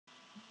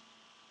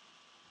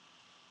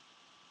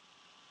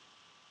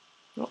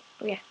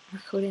Oh yeah, I'm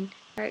recording.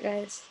 Alright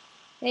guys.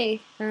 Hey,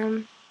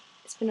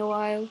 it's been a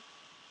while.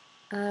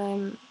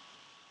 Well,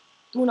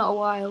 not a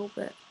while,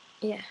 but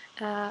yeah.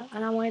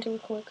 And I wanted to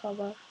record a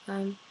cover.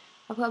 I've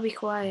got to be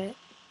quiet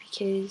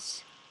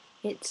because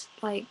it's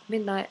like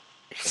midnight.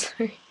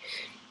 So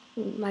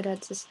my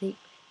dad's asleep.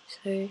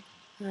 So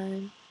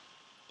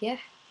yeah,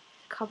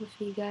 cover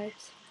for you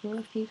guys. I got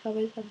a few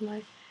covers of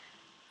mine.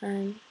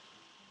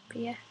 But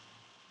yeah.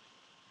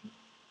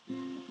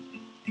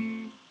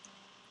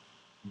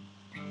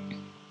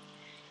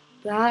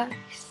 Back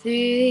through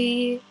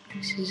the years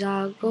as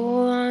I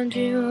go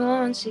wandering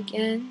once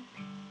again.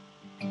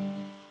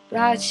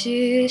 Back to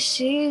the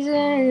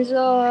seasons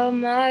of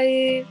my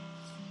youth.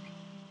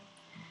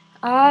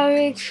 I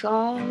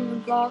recall the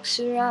box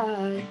of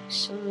rags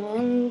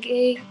someone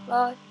gave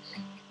us,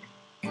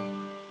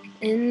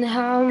 and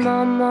how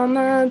my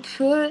mama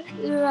put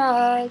the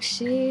rags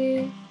to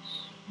use.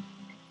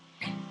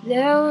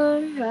 There were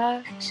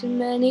rags of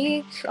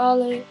many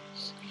colors,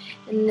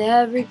 and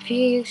every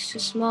piece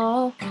was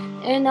small,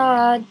 and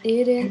I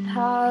didn't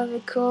have a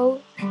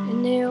coat,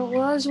 and it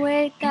was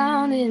way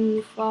down in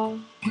the fall.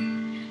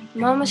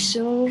 Mama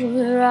sewed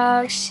the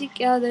rags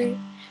together,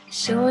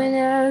 sewing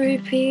every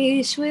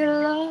piece with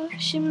love.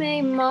 She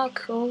made my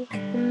coat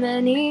in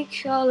many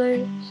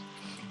colors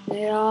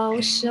that I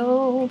was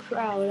so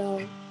proud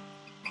of.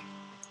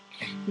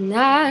 And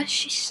as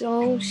she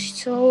sewed, she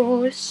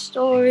told a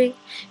story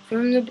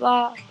from the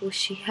Bible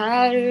she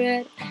had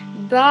read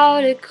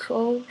about a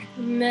coat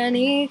in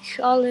many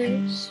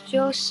colors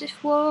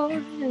Joseph wore.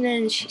 And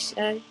then she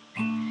said,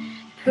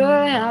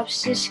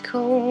 perhaps this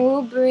coat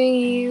will bring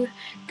you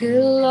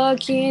good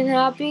luck and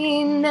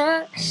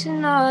happiness.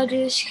 And I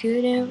just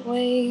couldn't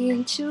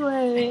wait to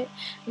wear it.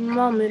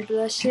 Mama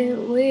blessed it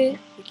with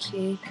a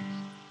kiss.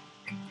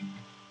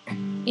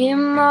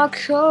 In my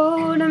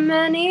coat of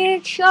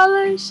many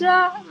colors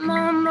that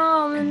my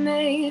mama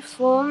made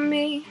for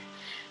me,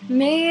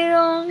 made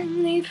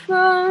only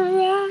from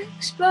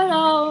rags, but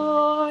I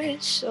wore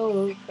it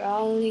so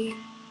proudly.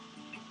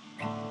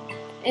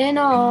 And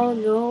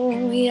although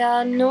we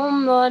had no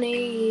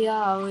money,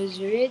 I was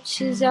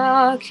rich as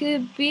I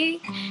could be.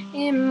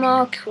 In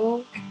my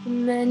coat of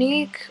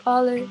many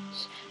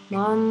colors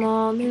my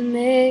mama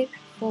made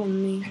for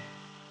me.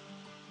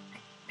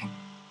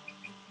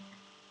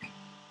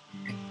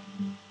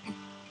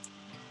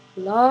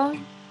 Love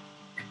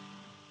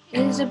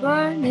is a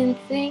burning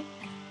thing,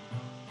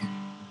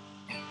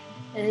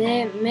 and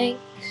it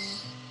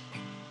makes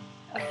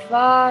a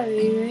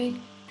fiery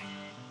ring.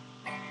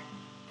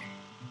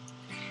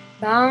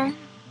 Bound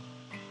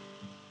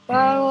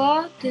by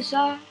what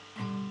desire,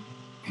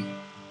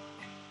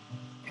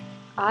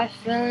 I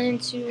fell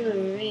into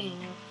a ring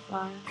of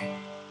fire.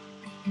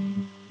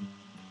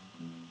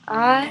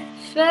 I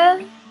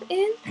fell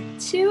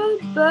into a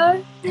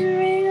burning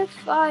ring of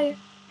fire.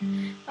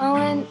 I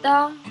went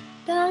down,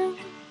 down,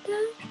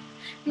 down,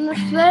 and the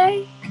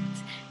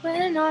flames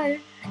went higher,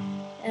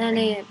 and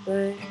it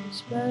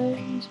burns,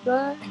 burns,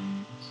 burns.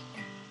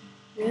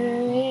 The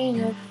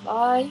ring of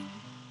fire,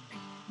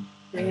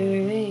 the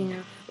ring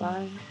of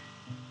fire,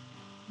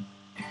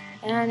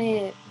 and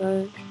it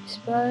burns,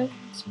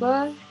 burns,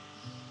 burns.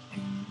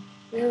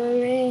 The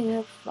ring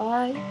of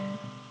fire,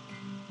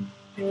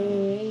 the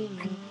ring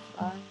of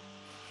fire.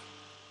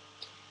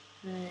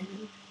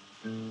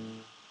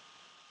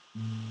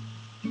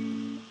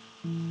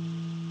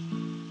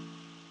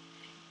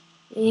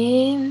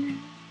 In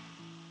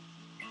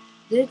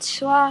the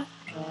twilight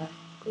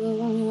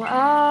glow,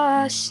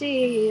 I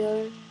see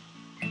her.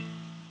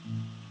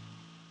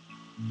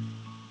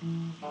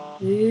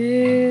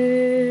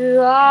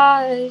 Blue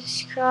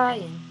eyes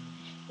crying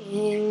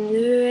in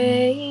the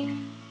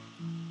rain.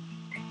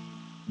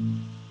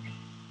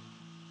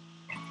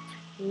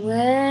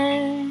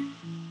 When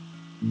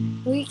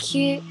we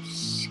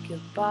kiss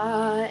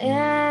goodbye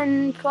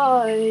and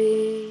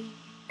parted,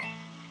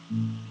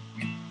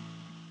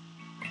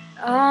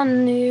 I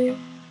knew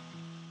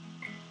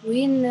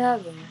we'd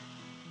never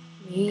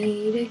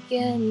meet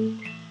again.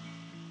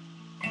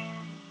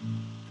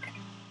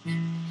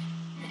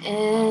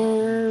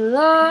 And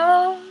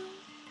love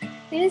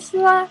is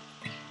like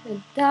a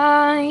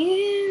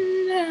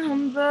dying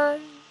ember.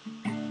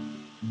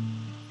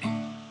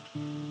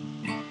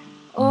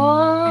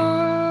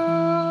 Only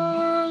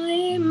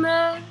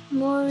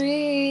memories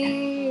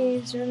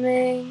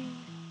remain.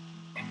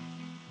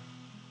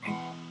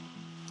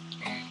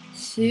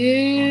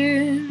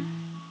 Through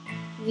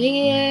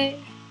the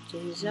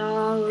ages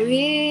I'll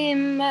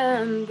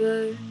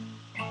remember.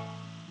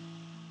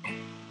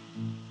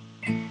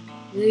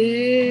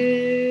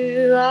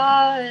 Blue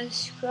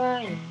eyes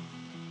crying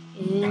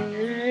in the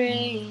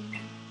rain.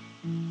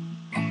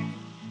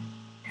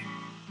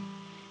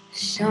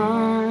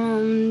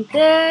 Someday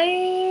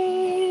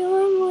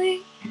when we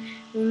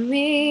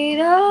meet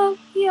up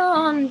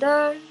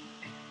yonder,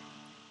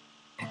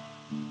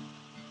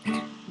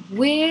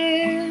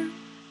 we'll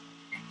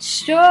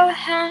stroll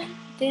hand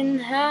in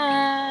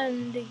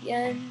hand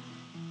again.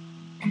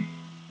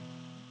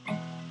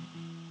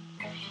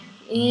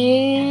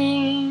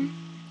 In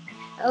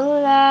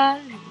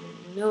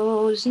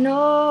was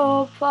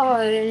no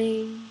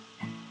parting.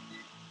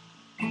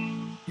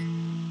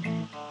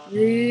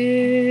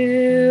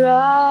 Blue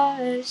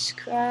eyes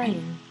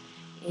crying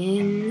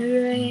in the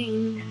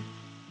rain.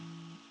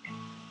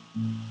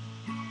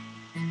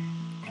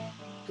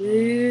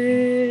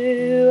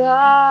 Blue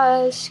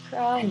eyes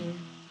crying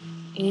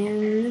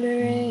in the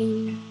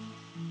rain.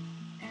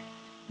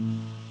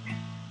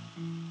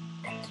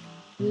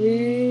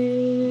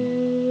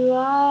 Blue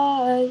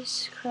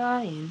eyes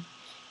crying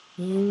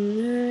in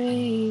the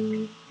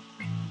rain.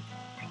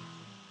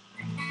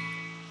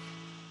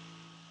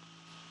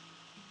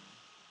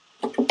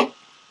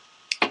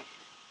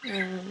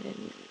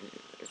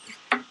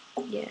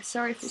 Yeah,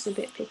 sorry if it's a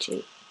bit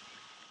pitchy,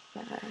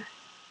 but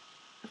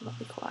I've got to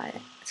be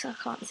quiet, so I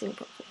can't sing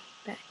properly.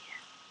 But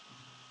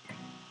yeah.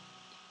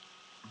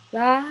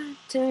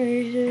 Baton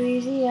Rouge,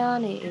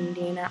 Louisiana,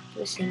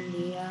 Indianapolis,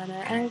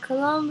 Indiana, and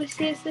Columbus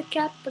is the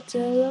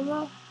capital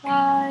of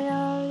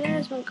Ohio.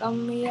 There's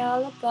Montgomery,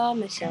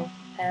 Alabama, South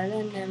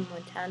Helen, and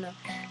Montana.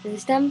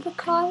 There's Denver,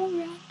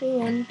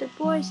 Colorado, and Du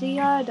Boise,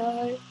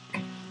 Idaho.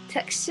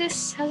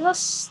 Texas has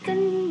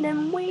Austin,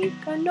 then we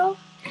go north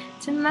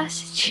to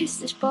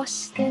Massachusetts,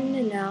 Boston,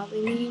 and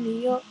Albany, New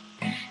York,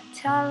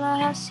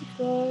 Tallahassee,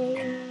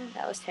 Florida.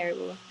 That was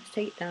terrible. Let's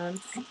take it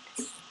down.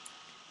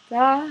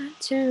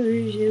 Baton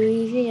Rouge,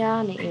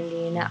 Louisiana,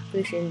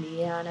 Indianapolis,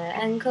 Indiana,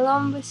 and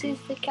Columbus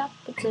is the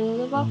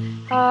capital of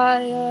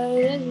Ohio.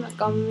 There's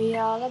Montgomery,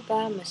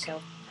 Alabama,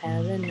 South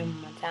Helen,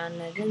 and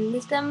Montana. Then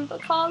there's Denver,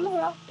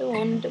 Colorado,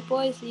 and Du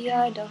Boise,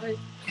 Idaho.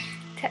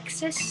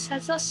 Texas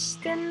has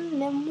Austin,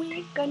 then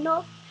we go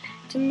north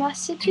to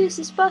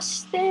Massachusetts,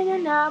 Boston,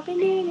 and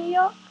Albany, New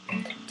York,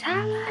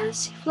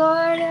 Tallahassee,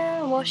 Florida,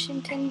 and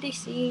Washington,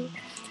 D.C.,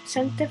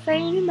 Santa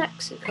Fe, New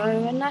Mexico,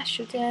 and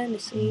Nashville,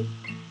 Tennessee.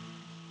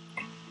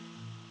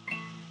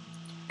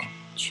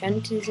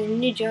 Trenton's in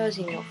New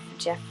Jersey, North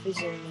Jeffers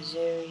in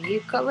Missouri.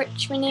 You've got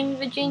Richmond in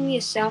Virginia,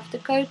 South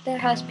Dakota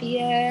has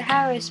Pierre,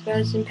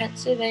 Harrisburg in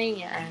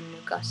Pennsylvania, and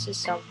Augusta,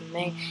 South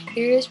Maine.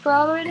 Here is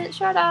Providence,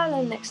 Rhode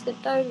Island, next to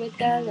Dover,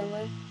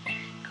 Delaware.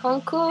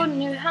 Concord,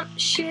 New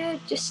Hampshire,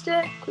 just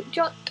a quick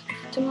jaunt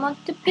to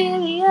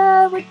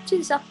Montpelier, which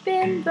is up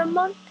in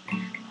Vermont.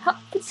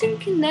 Hartford's in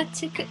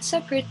Connecticut,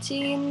 so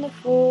pretty in the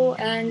fall,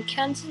 and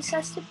Kansas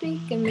has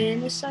Topeka,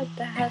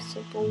 Minnesota has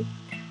a ball.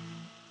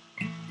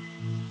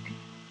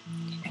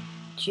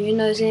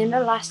 Juneau's in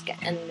Alaska,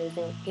 and there's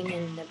Lincoln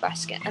in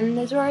Nebraska, and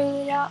there's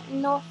Raleigh out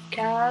in North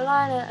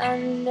Carolina,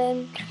 and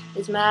then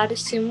there's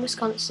Madison,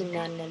 Wisconsin,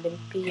 and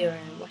Olympia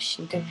in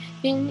Washington,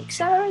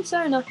 Phoenix,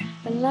 Arizona,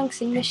 and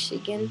Lansing,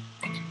 Michigan.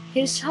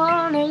 Here's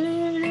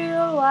Honolulu,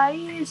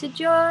 Hawaii is a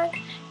joy,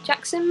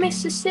 Jackson,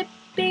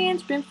 Mississippi, and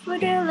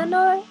Springfield,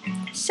 Illinois,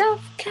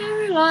 South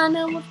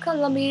Carolina with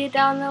Columbia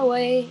down the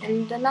way,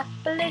 and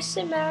Annapolis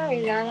in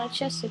Maryland and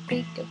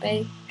Chesapeake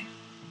Bay.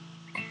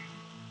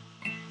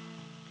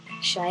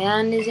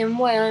 Cheyenne is in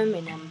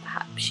Wyoming, and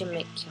perhaps you'll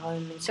make your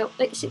home in Salt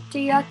Lake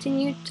City out in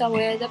Utah,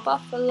 where the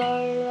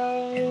buffalo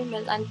roam.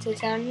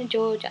 Atlanta's down in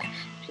Georgia,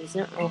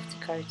 Pleasant, North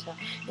Dakota,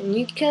 and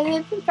you can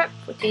live in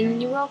Frankfort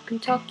in your old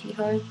Kentucky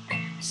home.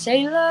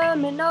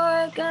 Salem in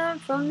Oregon,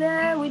 from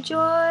there we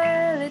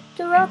joy.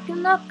 Little Rock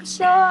in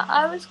Arkansas,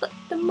 Iowa's got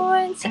Des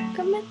Moines,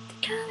 Sacramento,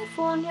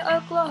 California,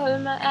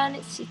 Oklahoma and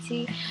its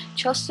city,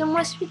 Charleston,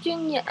 West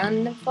Virginia,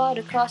 and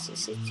Nevada, Carson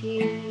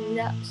City.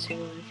 That's all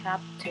the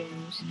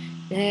capitals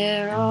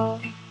there are.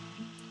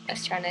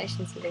 That's our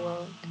nations of the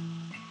world.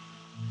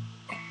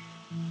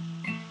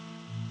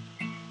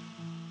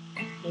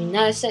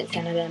 United States,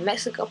 Canada,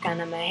 Mexico,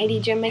 Panama, Haiti,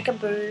 Jamaica,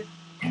 Peru,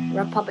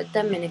 Republic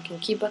Dominican,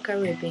 Cuba,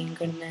 Caribbean,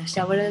 Grenada,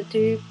 Salvador,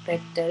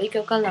 Puerto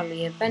Rico,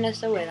 Colombia,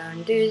 Venezuela,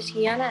 Honduras,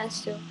 Guyana, and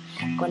still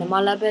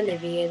Guatemala,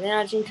 Bolivia, then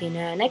Argentina,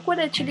 and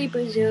Ecuador, Chile,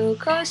 Brazil,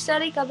 Costa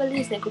Rica,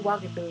 Belize,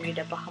 Nicaragua,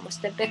 Bermuda, Bahamas,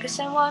 Jamaica,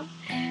 San Juan,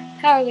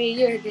 Paraguay,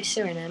 Uruguay,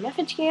 Suriname,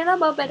 French-Guiana,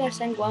 Barbados,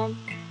 and Guam.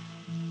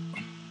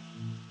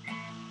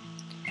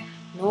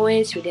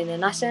 Norway, Sweden,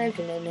 and Iceland,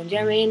 Finland, and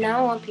Germany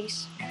now in one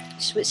piece.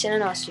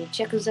 Switzerland, Austria,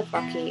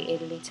 Czechoslovakia,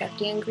 Italy,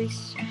 Turkey, and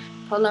Greece.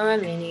 Poland,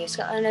 Romania,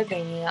 Scotland,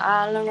 Albania,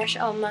 Ireland,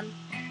 Russia, Oman,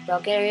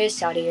 Bulgaria,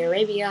 Saudi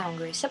Arabia,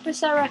 Hungary,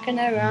 Cyprus, Iraq, and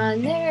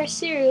Iran. There,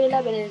 Syria,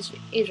 Lebanon,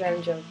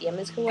 Israel, Jordan,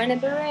 Yemen, Kuwait, and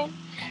Bahrain.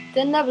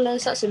 The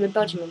Netherlands, Luxembourg,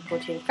 Belgium, and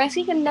Portugal, France,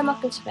 England,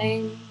 Denmark, and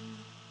Spain.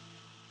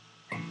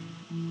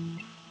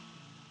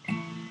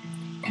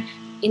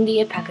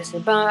 India,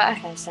 Pakistan,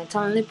 Afghanistan,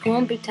 Thailand,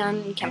 Nepal,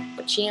 Bhutan,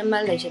 Cambodia,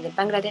 Malaysia,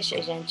 Bangladesh,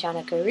 Asia,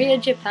 China, Korea,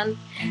 Japan,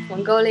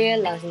 Mongolia,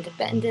 Laos, and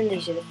Tibet,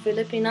 Indonesia, the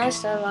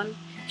Philippines, Taiwan,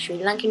 Sri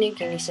Lanka, New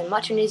Guinea,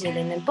 Sumatra, New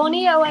Zealand, and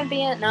Borneo, and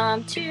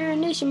Vietnam,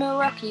 Tunisia,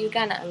 Morocco,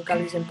 Uganda,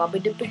 Angola, Zimbabwe,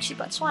 Djibouti,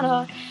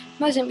 Botswana,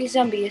 Mozambique,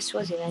 Zambia,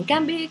 Swaziland,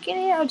 Gambia,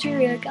 Guinea,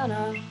 Algeria,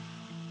 Ghana.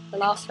 The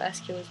last verse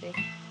kills me.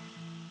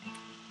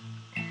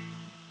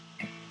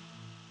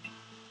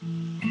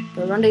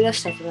 Burundi,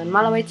 Lesotho, and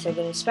Malawi,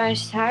 Togo, and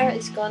Spanish Sahara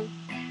is gone.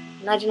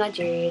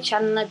 Nigeria,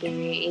 Chad and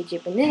Liberia,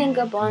 Egypt, Benin,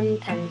 Gabon,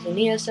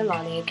 Tanzania,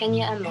 Somalia,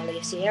 Kenya and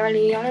Mali, Sierra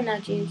Leone and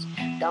Nigeria,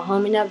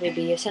 Dahomey,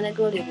 Namibia,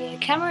 Senegal, Libya,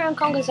 Cameroon,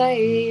 Congo,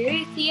 Zaire,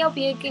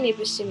 Ethiopia, Guinea,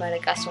 Bissau,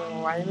 Madagascar,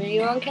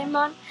 Rwanda,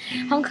 Cayman,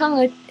 Hong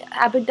Kong,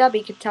 Abu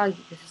Dhabi, Qatar,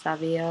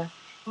 Yugoslavia,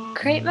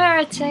 Great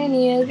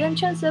Mauritania, then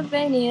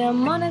Transylvania,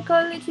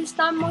 Monaco,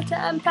 Liechtenstein, Malta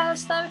and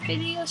Palestine,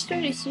 Fiji,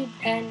 Australia,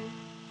 Sudan.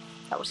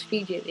 That was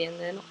Fiji at the end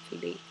there, not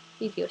Fiji.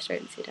 Fiji,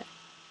 Australia, Sudan.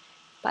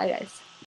 Bye guys.